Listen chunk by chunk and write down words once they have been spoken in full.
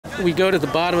We go to the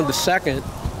bottom of the second.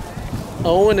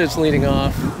 Owen is leading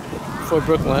off for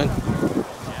Brookline.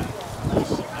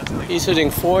 He's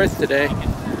hitting fourth today.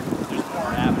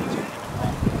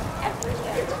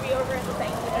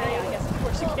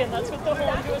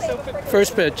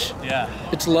 First pitch. Yeah.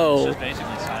 It's low.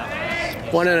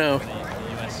 1-0.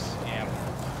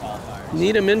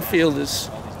 Needham infield is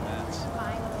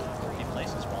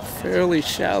fairly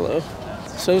shallow.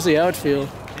 So's the outfield.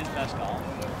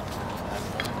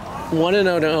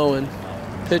 1-0 to Owen.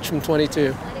 Pitch from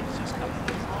 22.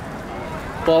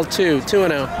 Ball 2.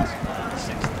 2-0.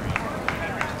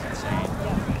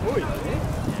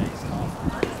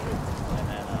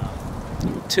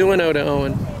 2-0 to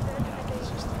Owen.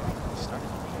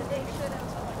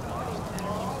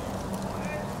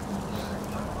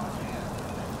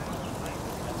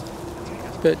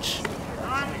 Pitch.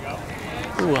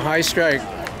 Ooh, a high strike.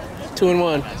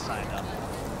 2-1.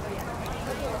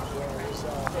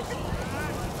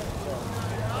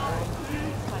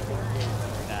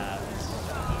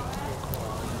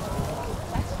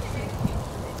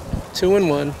 Two and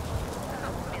one.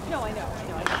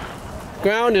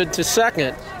 Grounded to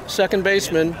second. Second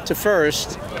baseman to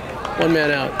first. One man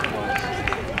out.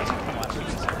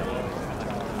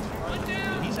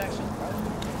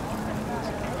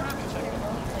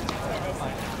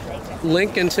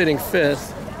 Lincoln's hitting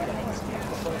fifth.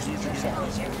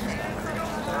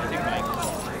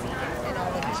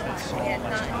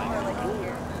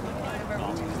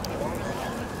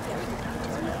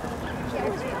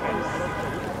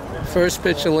 First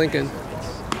pitch to Lincoln.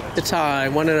 It's high,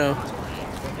 1-0.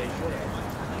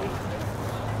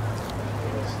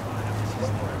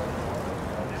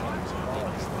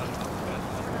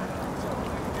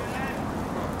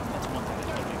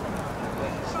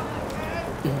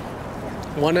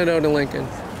 One and 0 to Lincoln.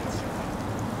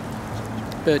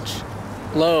 Pitch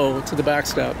low to the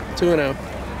backstop. 2-0.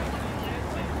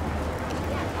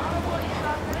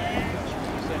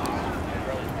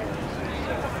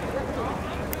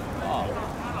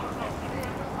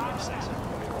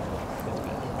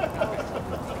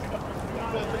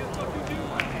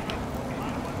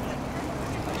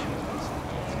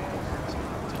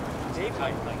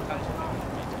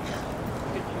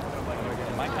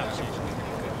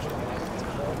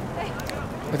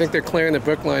 I think they're clearing the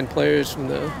Brookline players from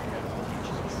the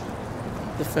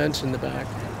fence in the back.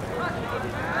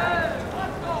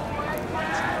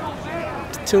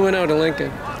 2-0 to Lincoln.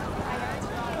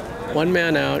 One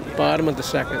man out, bottom of the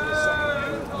second.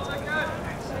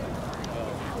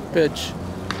 Pitch.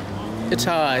 It's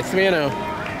high, 3-0. Hey,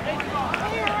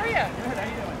 how are you?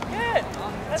 Good.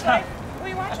 That's right. Who are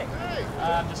you watching?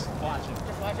 I'm just watching.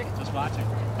 Just watching? Just watching.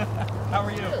 How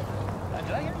are you? Did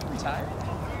I hear you retired?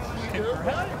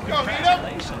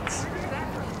 Congratulations.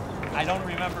 I don't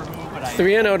remember who, but I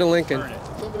 3-0 to Lincoln.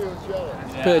 Somebody was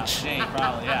jealous. Yeah, Pitch. Jane,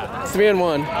 probably, yeah.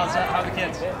 3-1. How are the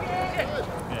kids? Good.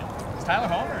 Is Tyler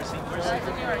home or is he?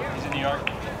 He's in New York.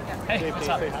 Hey, what's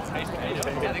up? How you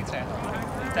doing? Yeah, thanks, man.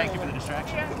 Thank you for the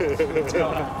distraction. What's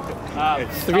going on?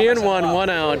 3-1, one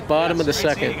out, bottom of the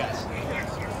second.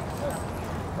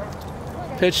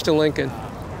 Pitch to Lincoln.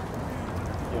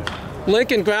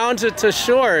 Lincoln grounds it to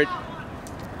short.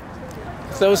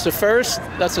 If that was the first,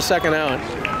 that's the second out.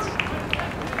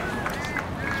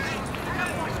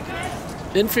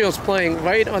 Infield's playing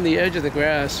right on the edge of the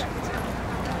grass.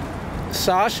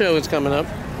 Sasha is coming up.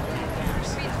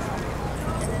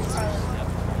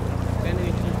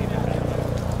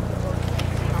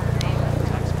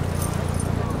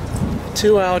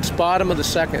 Two outs, bottom of the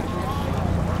second.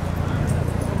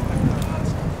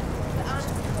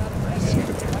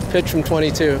 Pitch from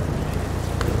 22.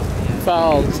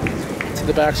 Fouled to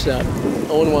the backstop.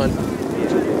 0-1.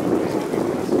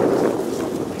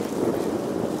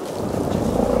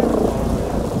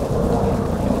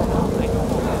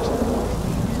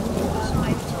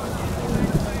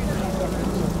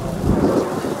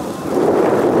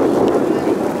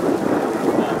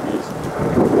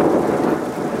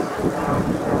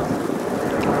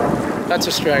 That's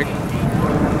a strike.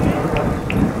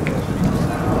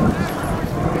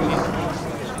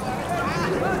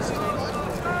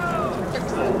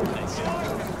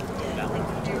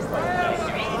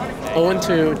 Oh,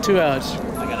 2, 2 outs. I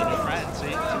got a new friend,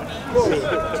 see?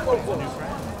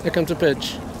 Here comes a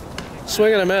pitch.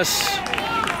 Swing and a miss.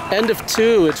 End of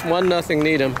 2, it's 1-0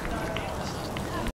 Needham.